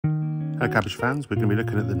Hello Cabbage fans, we're going to be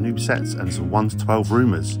looking at the new sets and some 1 to 12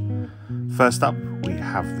 rumours. First up, we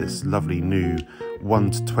have this lovely new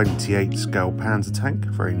 1 to 28 scale Panzer tank,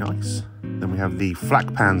 very nice. Then we have the Flak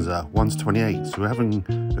Panzer 1 to 28, so we're having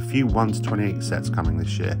a few 1 to 28 sets coming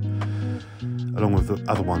this year, along with the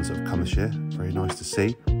other ones that have come this year, very nice to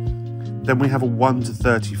see. Then we have a 1 to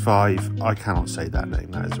 35, I cannot say that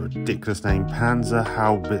name, that is a ridiculous name, Panzer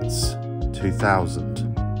Haubitz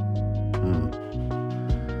 2000.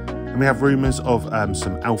 And we have rumours of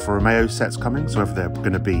some Alfa Romeo sets coming, so whether they're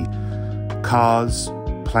going to be cars,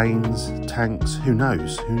 planes, tanks, who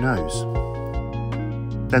knows, who knows.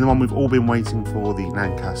 Then the one we've all been waiting for, the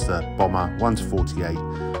Lancaster Bomber 1 to 48,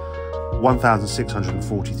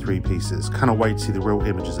 1,643 pieces. Cannot wait to see the real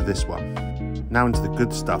images of this one. Now into the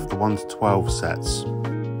good stuff, the 1 to 12 sets.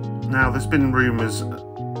 Now there's been rumours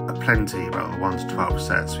aplenty about the 1 to 12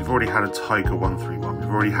 sets. We've already had a Tiger 131, we've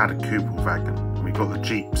already had a Kupelwagen, and we've got the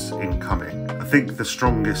Jeeps incoming. I think the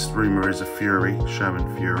strongest rumour is a Fury,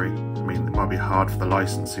 Sherman Fury. I mean, it might be hard for the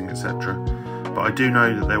licensing, etc. But I do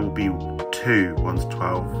know that there will be 2 1 to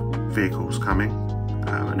 12 vehicles coming.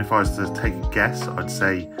 And if I was to take a guess, I'd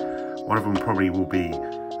say one of them probably will be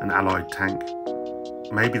an Allied tank.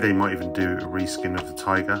 Maybe they might even do a reskin of the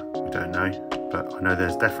Tiger, we don't know. But I know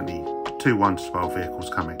there's definitely 2 1 to 12 vehicles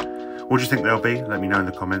coming. What do you think they'll be? Let me know in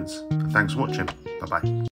the comments. Thanks for watching. Bye bye.